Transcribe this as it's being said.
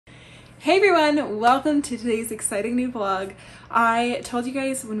Hey everyone, welcome to today's exciting new vlog. I told you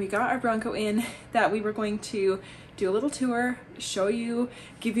guys when we got our Bronco in that we were going to do a little tour, show you,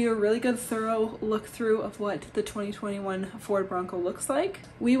 give you a really good thorough look through of what the 2021 Ford Bronco looks like.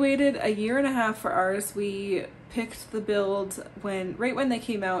 We waited a year and a half for ours. We picked the build right when they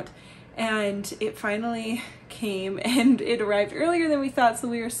came out, and it finally came, and it arrived earlier than we thought, so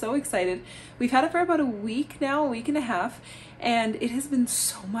we were so excited. We've had it for about a week now, a week and a half, and it has been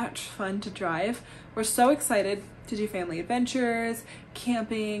so much fun to drive. We're so excited to do family adventures,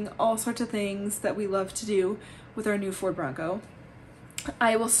 camping, all sorts of things that we love to do with our new Ford Bronco.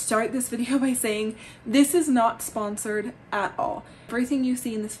 I will start this video by saying this is not sponsored at all. Everything you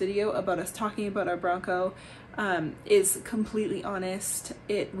see in this video about us talking about our Bronco is completely honest.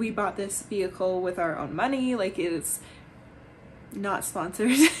 We bought this vehicle with our own money, like it is not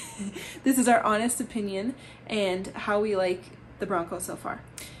sponsored. This is our honest opinion and how we like the Bronco so far.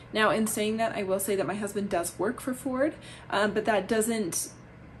 Now, in saying that, I will say that my husband does work for Ford, but that doesn't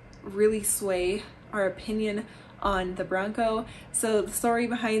really sway our opinion on the Bronco. So the story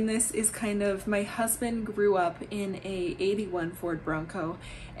behind this is kind of, my husband grew up in a 81 Ford Bronco,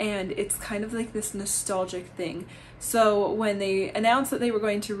 and it's kind of like this nostalgic thing. So when they announced that they were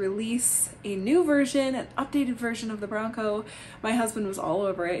going to release a new version, an updated version of the Bronco, my husband was all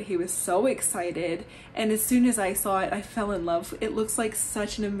over it. He was so excited, and as soon as I saw it, I fell in love. It looks like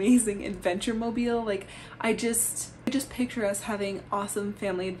such an amazing adventure mobile. Like, I just picture us having awesome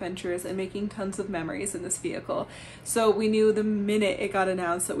family adventures and making tons of memories in this vehicle. So we knew the minute it got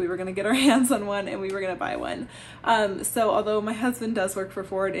announced that we were going to get our hands on one and we were going to buy one. So although my husband does work for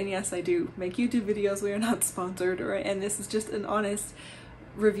Ford, and yes, I do make YouTube videos, we are not sponsored, and this is just an honest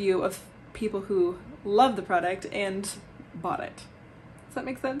review of people who love the product and bought it. Does that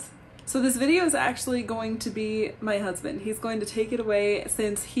make sense? So this video is actually going to be my husband. He's going to take it away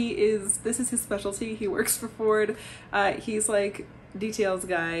since this is his specialty. He works for Ford. He's like details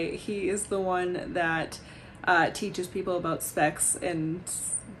guy. He is the one that teaches people about specs and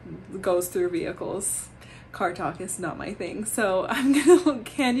goes through vehicles. Car talk is not my thing. So I'm gonna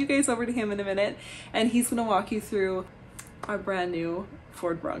hand you guys over to him in a minute, and he's gonna walk you through our brand new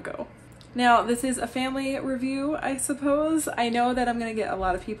Ford Bronco. Now, this is a family review, I suppose. I know that I'm going to get a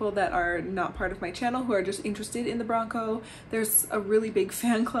lot of people that are not part of my channel who are just interested in the Bronco. There's a really big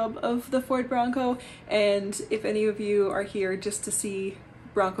fan club of the Ford Bronco, and if any of you are here just to see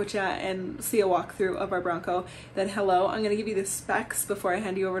Bronco chat and see a walkthrough of our Bronco, then hello. I'm going to give you the specs before I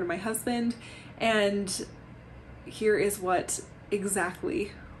hand you over to my husband, and here is what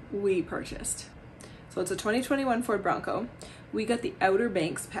exactly we purchased. So it's a 2021 Ford Bronco. We got the Outer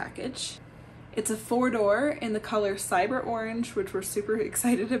Banks package. It's a 4-door in the color Cyber Orange, which we're super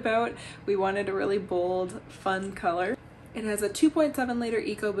excited about. We wanted a really bold, fun color. It has a 2.7 liter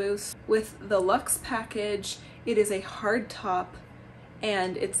EcoBoost. With the Luxe package, it is a hard top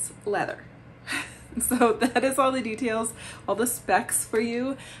and it's leather. So that is all the details, all the specs for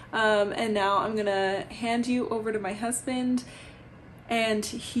you. And now I'm gonna hand you over to my husband and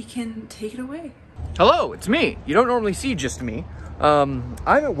he can take it away. Hello, it's me. You don't normally see just me. I'm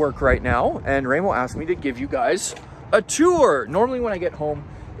at work right now, and Rainbow asked me to give you guys a tour. Normally when I get home,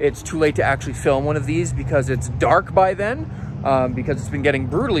 it's too late to actually film one of these because it's dark by then, because it's been getting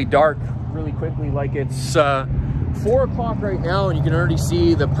brutally dark really quickly. Like, it's 4 o'clock right now, and you can already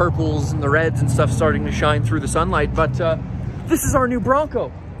see the purples and the reds and stuff starting to shine through the sunlight. But this is our new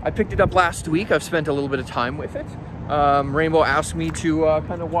Bronco. I picked it up last week. I've spent a little bit of time with it. Rainbow asked me to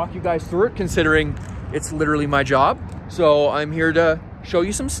kind of walk you guys through it, considering it's literally my job. So I'm here to show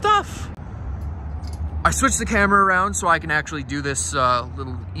you some stuff. I switched the camera around so I can actually do this a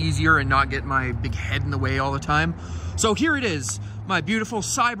little easier and not get my big head in the way all the time. So here it is, my beautiful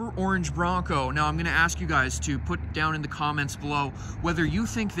Cyber Orange Bronco. Now I'm gonna ask you guys to put down in the comments below whether you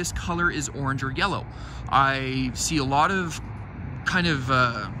think this color is orange or yellow. I see a lot of kind of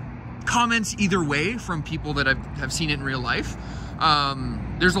comments either way from people that have seen it in real life.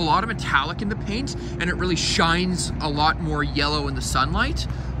 There's a lot of metallic in the paint, and it really shines a lot more yellow in the sunlight,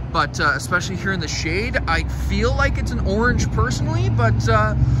 but especially here in the shade, I feel like it's an orange personally, but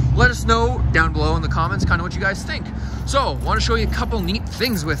let us know down below in the comments kind of what you guys think. So I want to show you a couple neat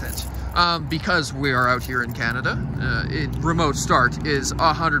things with it. Because we are out here in Canada, remote start is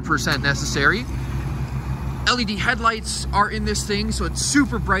 100% necessary. LED headlights are in this thing, so it's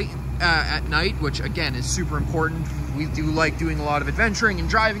super bright at night, which again is super important. We do like doing a lot of adventuring and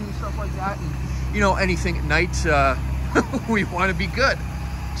driving and stuff like that, and you know, anything at night, we want to be good.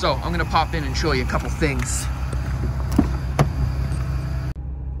 So I'm gonna pop in and show you a couple things.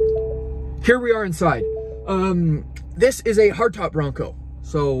 Here we are inside. This is a hardtop Bronco.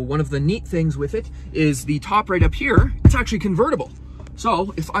 So one of the neat things with it is the top right up here, it's actually convertible.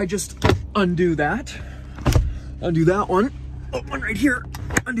 So if I just undo that one, oh, one right here,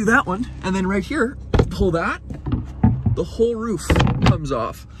 undo that one, and then right here, pull that, the whole roof comes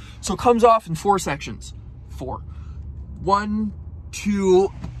off. So it comes off in 4 sections. 4. 1, 2,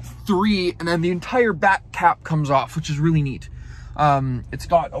 3, and then the entire back cap comes off, which is really neat. It's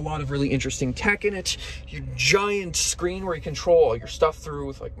got a lot of really interesting tech in it. Your giant screen where you control all your stuff through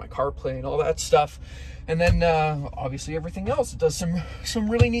with like my CarPlay and all that stuff. And then obviously everything else. It does some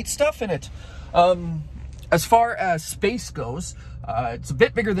really neat stuff in it. As far as space goes, it's a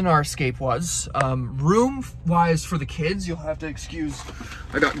bit bigger than our Escape was. Room-wise for the kids, you'll have to excuse,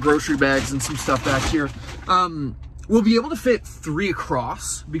 I got grocery bags and some stuff back here. We'll be able to fit 3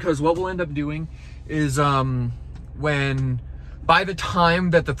 across, because what we'll end up doing is by the time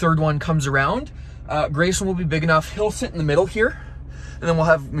that the 3rd one comes around, Grayson will be big enough, he'll sit in the middle here, and then we'll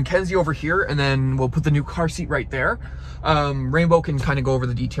have Mackenzie over here, and then we'll put the new car seat right there. Rainbow can kind of go over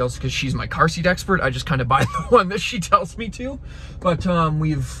the details because she's my car seat expert. I just kind of buy the one that she tells me to. But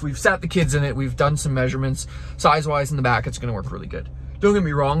we've sat the kids in it. We've done some measurements. Size-wise in the back, it's going to work really good. Don't get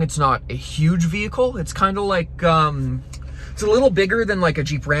me wrong, it's not a huge vehicle. It's kind of like, it's a little bigger than like a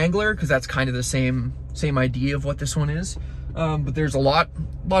Jeep Wrangler, because that's kind of the same idea of what this one is. But there's a lot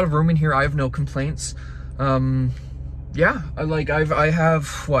of room in here. I have no complaints. Yeah, I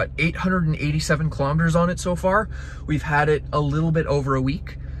have what, 887 kilometers on it so far. We've had it a little bit over a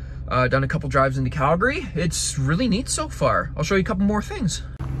week. Done a couple drives into Calgary. It's really neat so far. I'll show you a couple more things.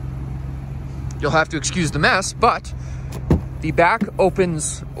 You'll have to excuse the mess, but the back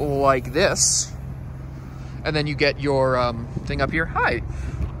opens like this, and then you get your thing up here. Hi.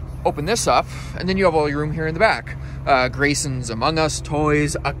 Open this up, and then you have all your room here in the back. Grayson's Among Us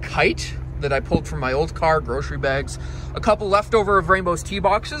toys, a kite that I pulled from my old car, grocery bags, a couple leftover of Rainbow's tea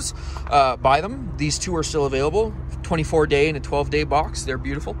boxes. Buy them. These 2 are still available. 24-day and a 12-day box. They're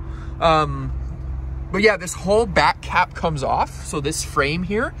beautiful. But yeah, this whole back cap comes off. So this frame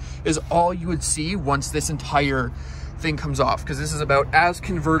here is all you would see once this entire thing comes off, because this is about as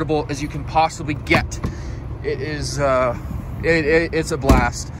convertible as you can possibly get. It is, it's a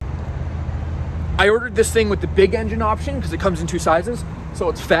blast. I ordered this thing with the big engine option because it comes in 2 sizes. So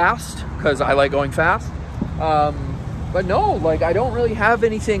it's fast, because I like going fast. But no, like, I don't really have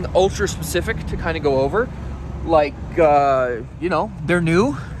anything ultra specific to kind of go over. Like, you know, they're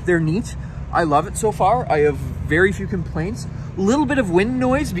new, they're neat. I love it so far. I have very few complaints. A little bit of wind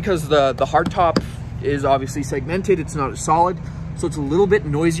noise because the hardtop is obviously segmented. It's not as solid, so it's a little bit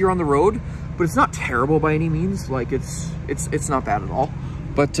noisier on the road, but it's not terrible by any means. Like, it's not bad at all.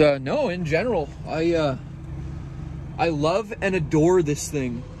 But no, in general, I love and adore this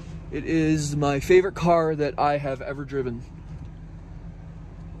thing. It is my favorite car that I have ever driven.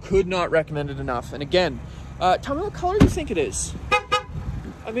 Could not recommend it enough. And again, tell me what color you think it is.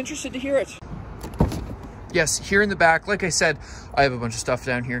 I'm interested to hear it. Yes, here in the back, like I said, I have a bunch of stuff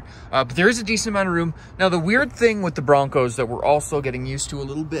down here, but there is a decent amount of room. Now, the weird thing with the Broncos that we're also getting used to a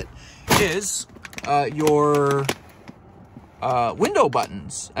little bit is your window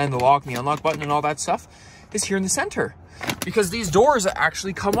buttons and the lock and the unlock button and all that stuff is here in the center, because these doors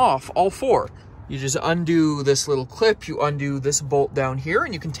actually come off, all 4. You just undo this little clip, you undo this bolt down here,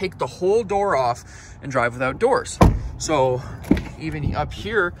 and you can take the whole door off and drive without doors. So even up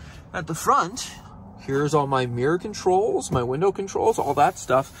here at the front, here's all my mirror controls, my window controls, all that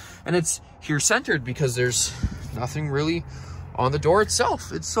stuff. And it's here centered because there's nothing really on the door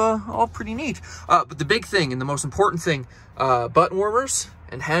itself. It's all pretty neat. But the big thing and the most important thing, button warmers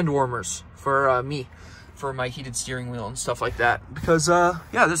and hand warmers for me, for my heated steering wheel and stuff like that. Because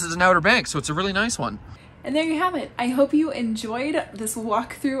yeah, this is an Outer Banks, so it's a really nice one. And there you have it. I hope you enjoyed this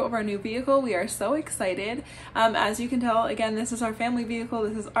walkthrough of our new vehicle. We are so excited. As you can tell, again, this is our family vehicle.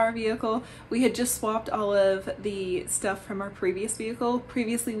 This is our vehicle. We had just swapped all of the stuff from our previous vehicle.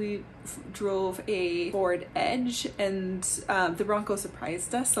 Previously, we drove a Ford Edge, and the Bronco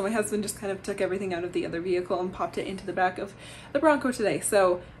surprised us. So my husband just kind of took everything out of the other vehicle and popped it into the back of the Bronco today.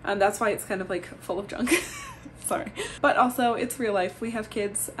 So that's why it's kind of like full of junk. Sorry. But also, it's real life. We have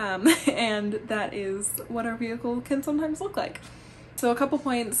kids, and that is what our vehicle can sometimes look like. So a couple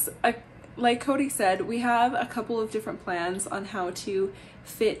points. Like Cody said, we have a couple of different plans on how to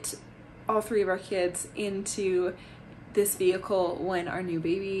fit all 3 of our kids into this vehicle when our new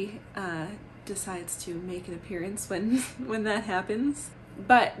baby decides to make an appearance, when that happens.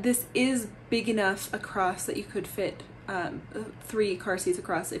 But this is big enough across that you could fit 3 car seats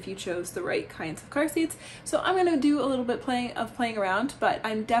across if you chose the right kinds of car seats. So I'm going to do a little bit playing around, but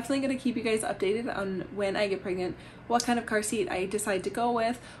I'm definitely going to keep you guys updated on when I get pregnant, what kind of car seat I decide to go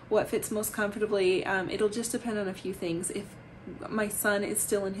with, what fits most comfortably. It'll just depend on a few things. If my son is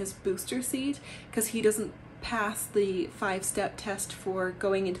still in his booster seat, because he doesn't pass the 5-step test for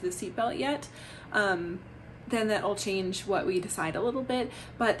going into the seatbelt yet, then that'll change what we decide a little bit,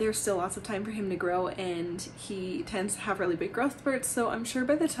 but there's still lots of time for him to grow, and he tends to have really big growth spurts, so I'm sure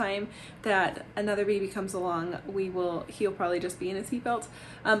by the time that another baby comes along, he'll probably just be in a seatbelt.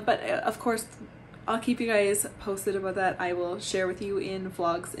 But of course, I'll keep you guys posted about that. I will share with you in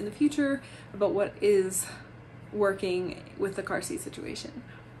vlogs in the future about what is working with the car seat situation.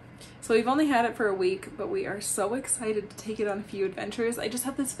 So we've only had it for a week, but we are so excited to take it on a few adventures. I just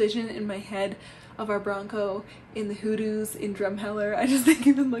have this vision in my head of our Bronco in the hoodoos in Drumheller. I just think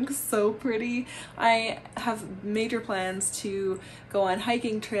it would look so pretty. I have major plans to go on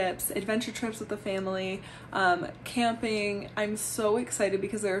hiking trips, adventure trips with the family, camping. I'm so excited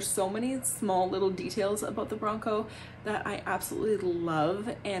because there are so many small little details about the Bronco that I absolutely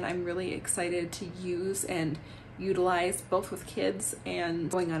love, and I'm really excited to use and utilize both with kids and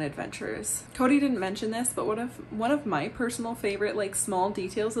going on adventures. Cody didn't mention this, but one of my personal favorite like small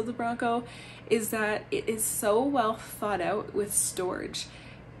details of the Bronco is that it is so well thought out with storage.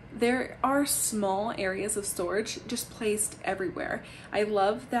 There are small areas of storage just placed everywhere. I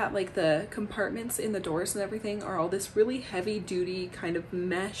love that like the compartments in the doors and everything are all this really heavy duty kind of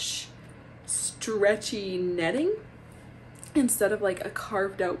mesh stretchy netting instead of like a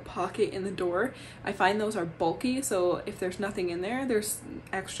carved out pocket in the door. I find those are bulky, so if there's nothing in there, there's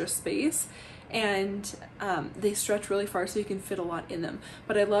extra space, and they stretch really far so you can fit a lot in them.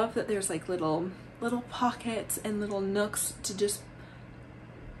 But I love that there's like little pockets and little nooks to just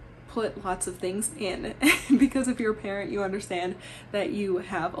put lots of things in. Because if you're a parent, you understand that you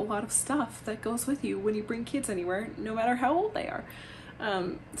have a lot of stuff that goes with you when you bring kids anywhere, no matter how old they are.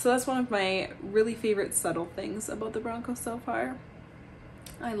 So that's one of my really favorite subtle things about the Bronco so far.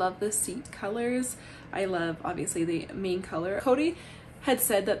 I love the seat colors. I love obviously the main color. Cody had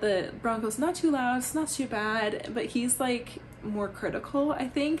said that the Bronco's not too loud, it's not too bad, but he's like more critical, I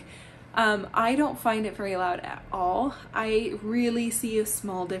think. I don't find it very loud at all. I really see a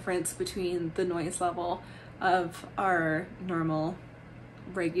small difference between the noise level of our normal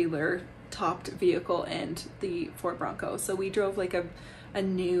regular topped vehicle and the Ford Bronco. So we drove like a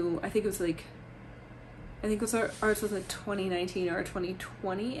new, I think it was ours was a 2019 or a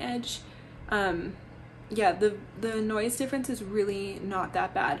 2020 Edge. Yeah, the noise difference is really not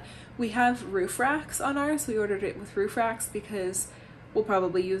that bad. We have roof racks on ours. We ordered it with roof racks because we'll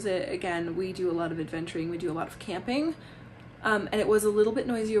probably use it. Again, we do a lot of adventuring, we do a lot of camping. And it was a little bit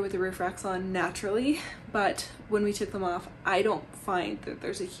noisier with the roof racks on naturally, but when we took them off, I don't find that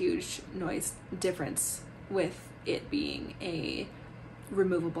there's a huge noise difference with it being a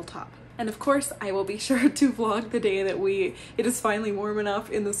removable top. And of course, I will be sure to vlog the day that it is finally warm enough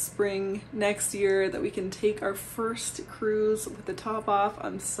in the spring next year that we can take our first cruise with the top off.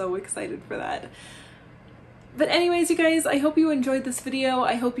 I'm so excited for that. But anyways, you guys, I hope you enjoyed this video.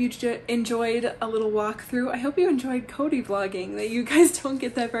 I hope you enjoyed a little walkthrough. I hope you enjoyed Cody vlogging. That you guys don't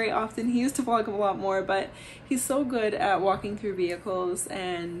get that very often. He used to vlog a lot more, but he's so good at walking through vehicles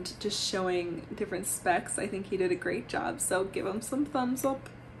and just showing different specs. I think he did a great job, so give him some thumbs up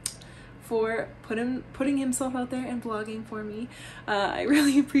for putting himself out there and vlogging for me. I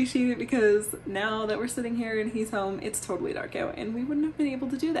really appreciate it, because now that we're sitting here and he's home, it's totally dark out and we wouldn't have been able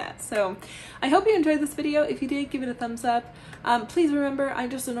to do that. So I hope you enjoyed this video. If you did, give it a thumbs up. Please remember, I'm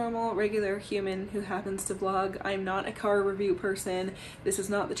just a normal regular human who happens to vlog. I'm not a car review person. This is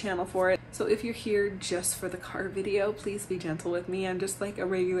not the channel for it. So if you're here just for the car video, please be gentle with me. I'm just like a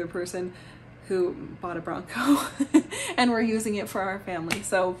regular person who bought a Bronco and we're using it for our family.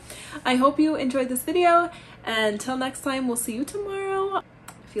 So I hope you enjoyed this video, and until next time, we'll see you tomorrow.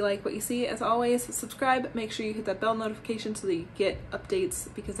 If you like what you see, as always, subscribe, make sure you hit that bell notification so that you get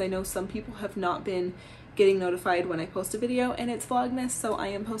updates, because I know some people have not been getting notified when I post a video, and it's Vlogmas, so I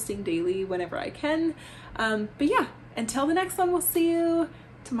am posting daily whenever I can. But yeah, until the next one, we'll see you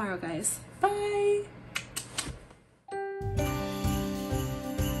tomorrow, guys. Bye!